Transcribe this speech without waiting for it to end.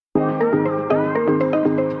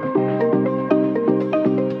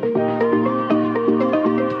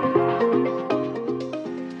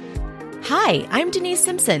Hi, I'm Denise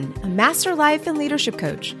Simpson, a master life and leadership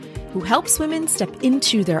coach who helps women step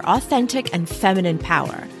into their authentic and feminine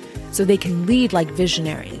power so they can lead like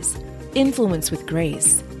visionaries, influence with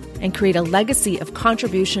grace, and create a legacy of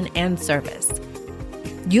contribution and service.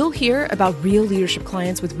 You'll hear about real leadership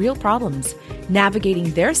clients with real problems,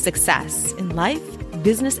 navigating their success in life,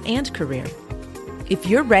 business, and career. If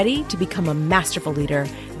you're ready to become a masterful leader,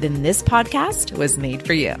 then this podcast was made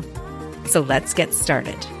for you. So let's get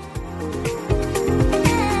started.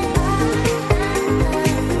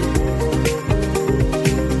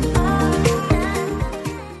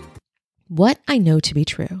 What I know to be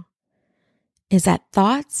true is that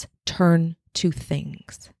thoughts turn to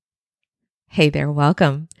things. Hey there,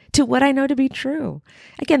 welcome to What I Know to be True.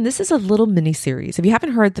 Again, this is a little mini series. If you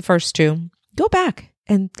haven't heard the first two, go back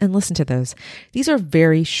and listen to those. These are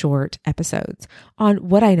very short episodes on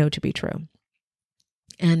what I know to be true.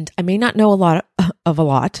 And I may not know a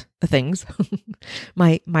lot of things.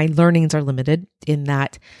 My learnings are limited in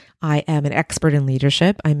that I am an expert in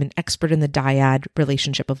leadership. I'm an expert in the dyad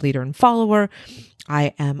relationship of leader and follower.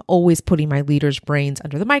 I am always putting my leaders' brains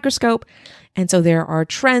under the microscope. And so there are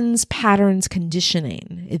trends, patterns,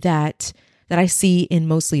 conditioning that I see in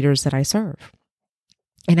most leaders that I serve.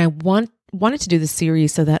 And I wanted to do this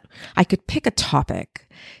series so that I could pick a topic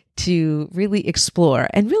to really explore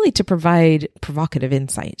and really to provide provocative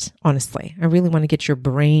insight, honestly. I really want to get your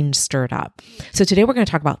brain stirred up. So today we're going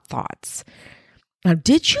to talk about thoughts. Now,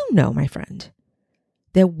 did you know, my friend,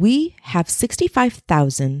 that we have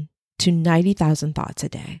 65,000 to 90,000 thoughts a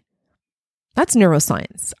day? That's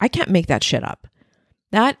neuroscience. I can't make that shit up.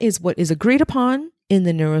 That is what is agreed upon in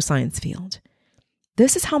the neuroscience field.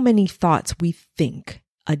 This is how many thoughts we think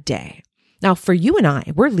a day. Now, for you and I,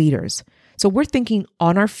 we're leaders. So we're thinking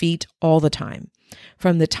on our feet all the time,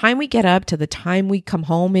 from the time we get up to the time we come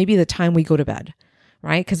home, maybe the time we go to bed,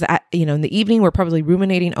 right? Because in the evening, we're probably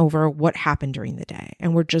ruminating over what happened during the day.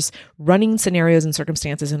 And we're just running scenarios and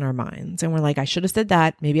circumstances in our minds. And we're like, I should have said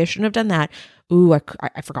that. Maybe I shouldn't have done that. Ooh,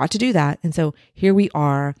 I forgot to do that. And so here we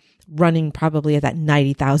are running probably at that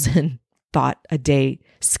 90,000 thought a day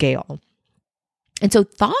scale. And so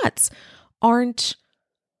thoughts aren't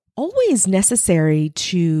always necessary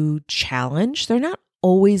to challenge. They're not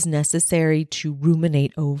always necessary to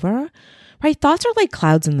ruminate over, right? Thoughts are like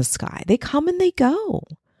clouds in the sky. They come and they go,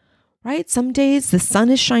 right? Some days the sun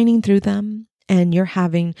is shining through them and you're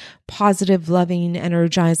having positive, loving,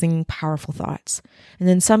 energizing, powerful thoughts. And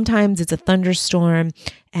then sometimes it's a thunderstorm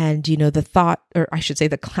and,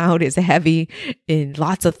 the cloud is heavy in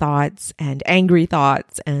lots of thoughts and angry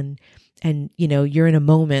thoughts and you're in a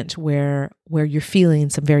moment where you're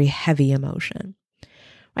feeling some very heavy emotion,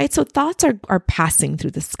 right? So thoughts are passing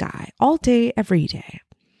through the sky all day, every day.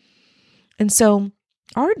 And so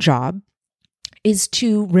our job is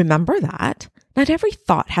to remember that not every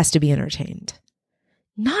thought has to be entertained.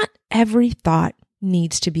 Not every thought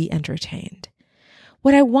needs to be entertained.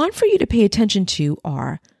 What I want for you to pay attention to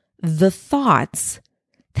are the thoughts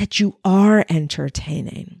that you are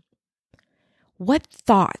entertaining. What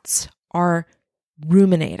thoughts are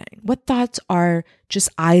ruminating? What thoughts are just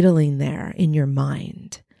idling there in your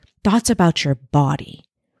mind? Thoughts about your body,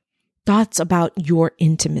 thoughts about your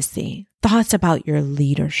intimacy, thoughts about your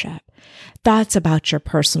leadership, thoughts about your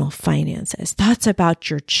personal finances, thoughts about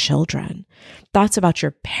your children, thoughts about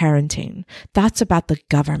your parenting, thoughts about the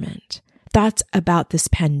government, thoughts about this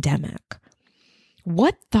pandemic.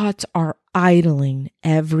 What thoughts are idling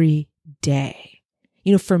every day?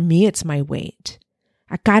 For me, it's my weight.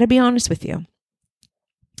 I got to be honest with you.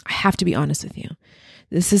 I have to be honest with you.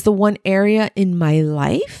 This is the one area in my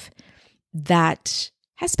life that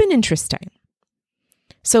has been interesting.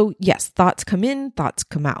 So yes, thoughts come in, thoughts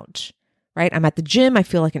come out, right? I'm at the gym. I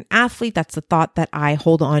feel like an athlete. That's the thought that I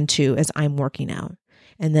hold on to as I'm working out.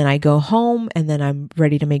 And then I go home and then I'm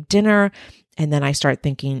ready to make dinner. And then I start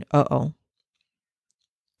thinking,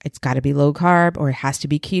 it's got to be low carb, or it has to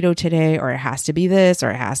be keto today, or it has to be this, or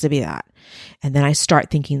it has to be that. And then I start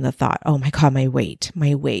thinking the thought, oh my God, my weight.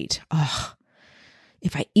 Oh,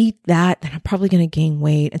 if I eat that, then I'm probably going to gain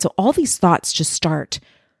weight. And so all these thoughts just start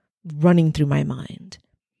running through my mind.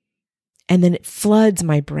 And then it floods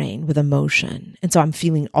my brain with emotion. And so I'm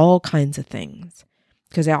feeling all kinds of things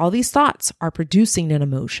because all these thoughts are producing an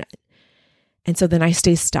emotion. And so then I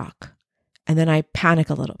stay stuck and then I panic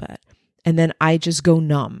a little bit. And then I just go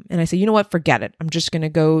numb and I say, you know what, forget it. I'm just going to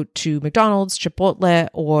go to McDonald's, Chipotle,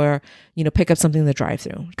 or, pick up something in the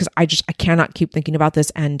drive-thru because I cannot keep thinking about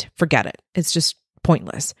this and forget it. It's just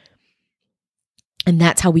pointless. And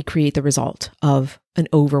that's how we create the result of an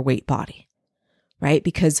overweight body, right?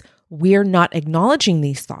 Because we're not acknowledging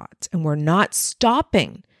these thoughts and we're not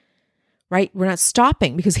stopping, right? We're not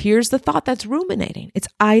stopping, because here's the thought that's ruminating. It's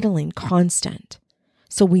idling, constant.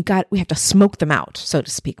 So we have to smoke them out, so to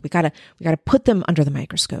speak. We got to put them under the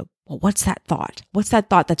microscope. Well, what's that thought? What's that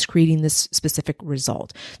thought that's creating this specific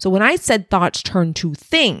result? So when I said thoughts turn to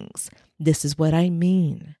things, this is what I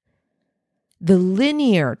mean. The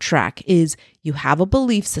linear track is you have a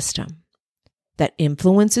belief system that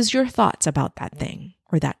influences your thoughts about that thing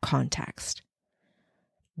or that context.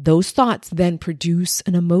 Those thoughts then produce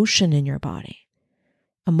an emotion in your body.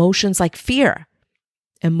 Emotions like fear,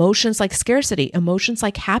 emotions like scarcity, emotions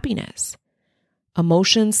like happiness,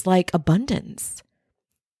 emotions like abundance.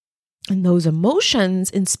 And those emotions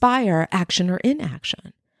inspire action or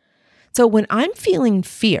inaction. So when I'm feeling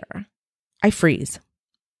fear, I freeze.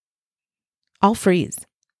 I'll freeze.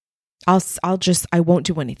 I won't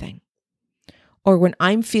do anything. Or when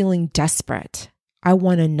I'm feeling desperate, I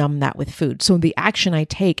want to numb that with food. So the action I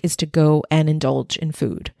take is to go and indulge in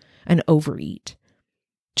food and overeat,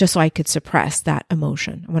 just so I could suppress that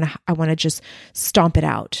emotion. I want to just stomp it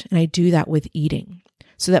out. And I do that with eating,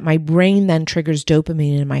 so that my brain then triggers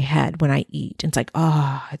dopamine in my head when I eat. And it's like,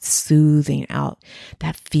 it's soothing out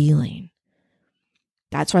that feeling.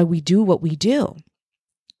 That's why we do what we do,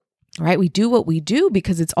 right? We do what we do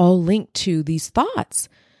because it's all linked to these thoughts.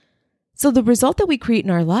 So the result that we create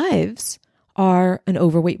in our lives are an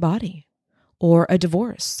overweight body, or a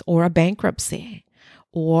divorce, or a bankruptcy,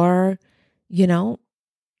 or,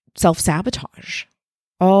 self-sabotage.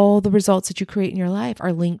 All the results that you create in your life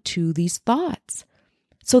are linked to these thoughts.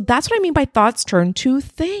 So that's what I mean by thoughts turn to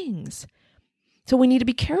things. So we need to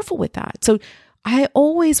be careful with that. So I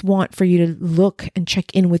always want for you to look and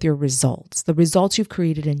check in with your results, the results you've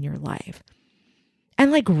created in your life.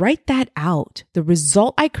 And write that out. The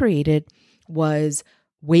result I created was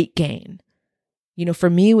weight gain.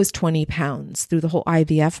 For me, it was 20 pounds through the whole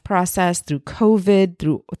IVF process, through COVID,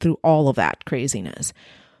 through all of that craziness.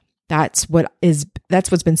 That's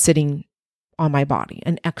what's been sitting on my body,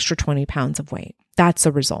 an extra 20 pounds of weight. That's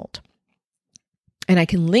a result. And I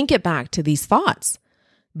can link it back to these thoughts,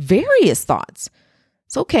 various thoughts.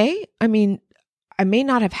 It's okay. I mean, I may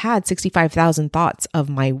not have had 65,000 thoughts of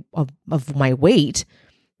my weight,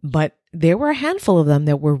 but there were a handful of them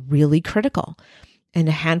that were really critical, and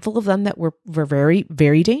a handful of them that were very,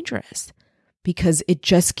 very dangerous, because it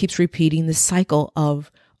just keeps repeating the cycle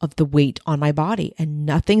of the weight on my body, and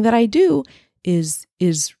nothing that I do is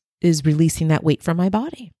releasing that weight from my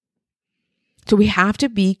body. So we have to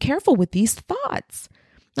be careful with these thoughts.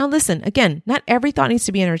 Now listen, again, not every thought needs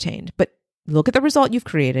to be entertained, but look at the result you've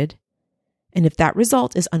created. And if that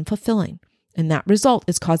result is unfulfilling, and that result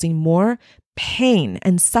is causing more pain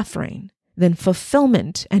and suffering than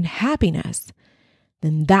fulfillment and happiness,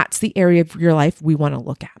 then that's the area of your life we want to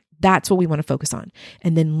look at. That's what we want to focus on.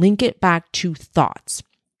 And then link it back to thoughts.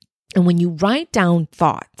 And when you write down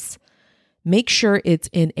thoughts, make sure it's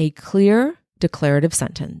in a clear, declarative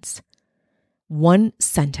sentence. One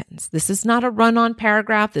sentence. This is not a run-on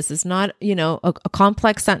paragraph. This is not, a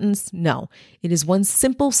complex sentence. No, it is one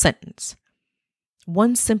simple sentence.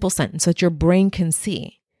 One simple sentence so that your brain can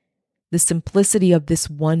see the simplicity of this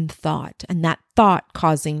one thought, and that thought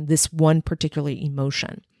causing this one particular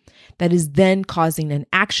emotion that is then causing an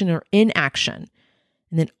action or inaction.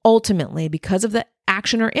 And then ultimately, because of the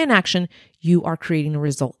action or inaction, you are creating a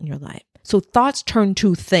result in your life. So thoughts turn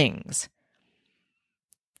to things.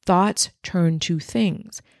 Thoughts turn to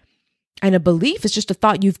things. And a belief is just a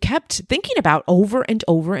thought you've kept thinking about over and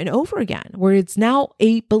over and over again, where it's now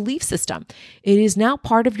a belief system. It is now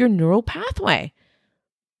part of your neural pathway.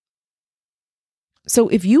 So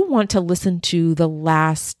if you want to listen to the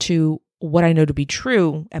last two What I Know to Be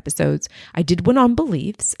True episodes, I did one on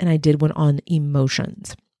beliefs and I did one on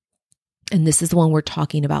emotions. And this is the one we're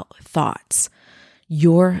talking about thoughts.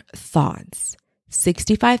 Your thoughts,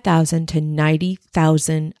 65,000 to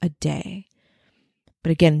 90,000 a day.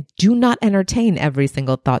 But again, do not entertain every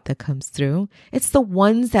single thought that comes through. It's the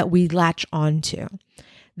ones that we latch onto,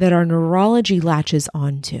 that our neurology latches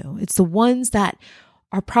onto. It's the ones that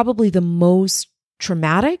are probably the most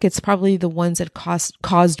traumatic. It's probably the ones that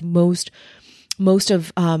caused most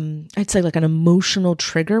of, I'd say an emotional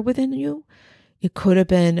trigger within you. It could have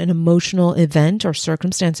been an emotional event or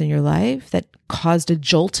circumstance in your life that caused a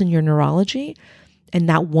jolt in your neurology, and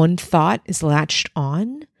that one thought is latched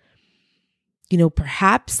on.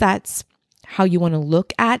 Perhaps that's how you want to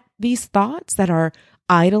look at these thoughts that are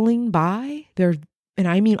idling by. And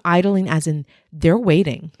I mean idling as in they're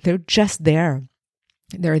waiting. They're just there.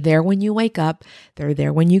 They're there when you wake up. They're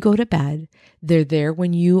there when you go to bed. They're there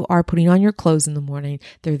when you are putting on your clothes in the morning.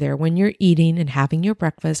 They're there when you're eating and having your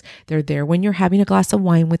breakfast. They're there when you're having a glass of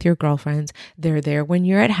wine with your girlfriends. They're there when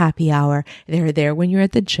you're at happy hour. They're there when you're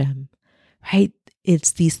at the gym, right?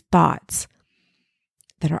 It's these thoughts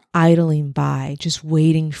that are idling by, just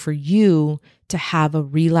waiting for you to have a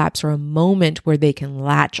relapse or a moment where they can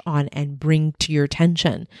latch on and bring to your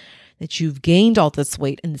attention that you've gained all this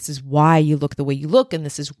weight, and this is why you look the way you look, and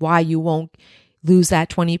this is why you won't lose that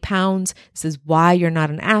 20 pounds. This is why you're not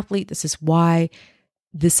an athlete. This is why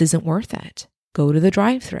this isn't worth it. Go to the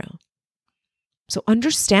drive-thru. So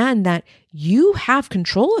understand that you have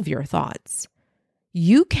control of your thoughts.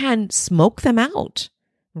 You can smoke them out,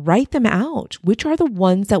 write them out. Which are the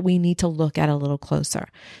ones that we need to look at a little closer?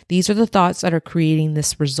 These are the thoughts that are creating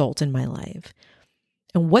this result in my life.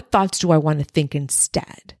 And what thoughts do I want to think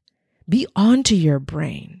instead? Be onto your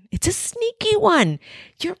brain. It's a sneaky one.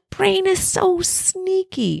 Your brain is so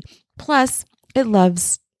sneaky. Plus, it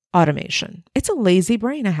loves automation. It's a lazy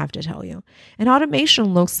brain, I have to tell you. And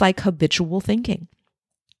automation looks like habitual thinking.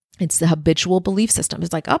 It's the habitual belief system.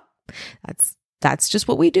 It's like, oh, that's just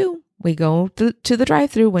what we do. We go to the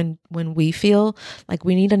drive-thru when we feel like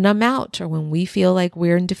we need to numb out, or when we feel like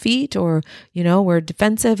we're in defeat, or, we're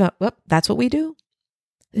defensive. That's what we do.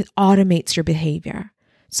 It automates your behavior,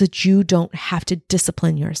 so that you don't have to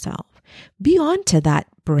discipline yourself. Be on to that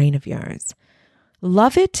brain of yours.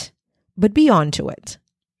 Love it, but be on to it.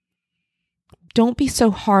 Don't be so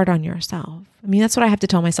hard on yourself. I mean, that's what I have to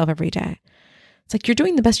tell myself every day. It's like, you're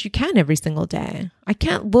doing the best you can every single day. I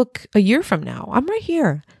can't look a year from now. I'm right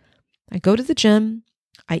here. I go to the gym.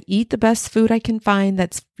 I eat the best food I can find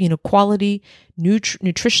that's, quality,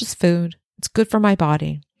 nutritious food. It's good for my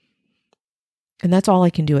body. And that's all I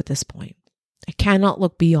can do at this point. I cannot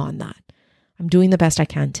look beyond that. I'm doing the best I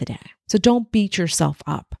can today. So don't beat yourself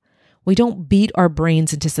up. We don't beat our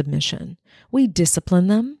brains into submission. We discipline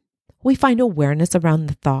them. We find awareness around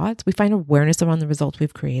the thoughts. We find awareness around the results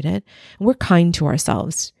we've created. And we're kind to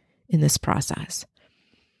ourselves in this process.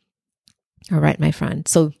 All right, my friend.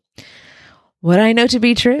 So what I know to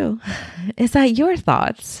be true is that your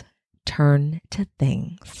thoughts turn to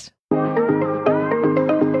things.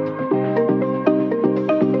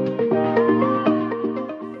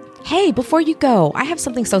 Hey, before you go, I have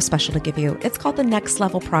something so special to give you. It's called the Next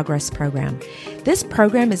Level Progress Program. This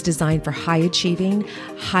program is designed for high-achieving,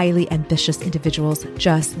 highly ambitious individuals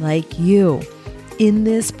just like you. In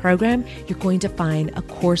this program, you're going to find a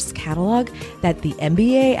course catalog that the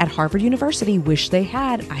MBA at Harvard University wish they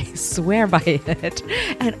had. I swear by it.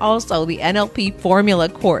 And also the NLP Formula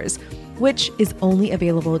course, which is only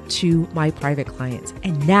available to my private clients.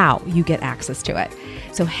 And now you get access to it.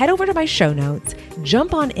 So head over to my show notes,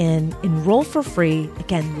 jump on in, enroll for free.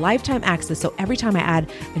 Again, lifetime access. So every time I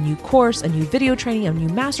add a new course, a new video training, a new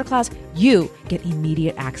masterclass, you get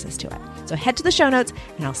immediate access to it. So head to the show notes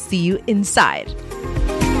and I'll see you inside.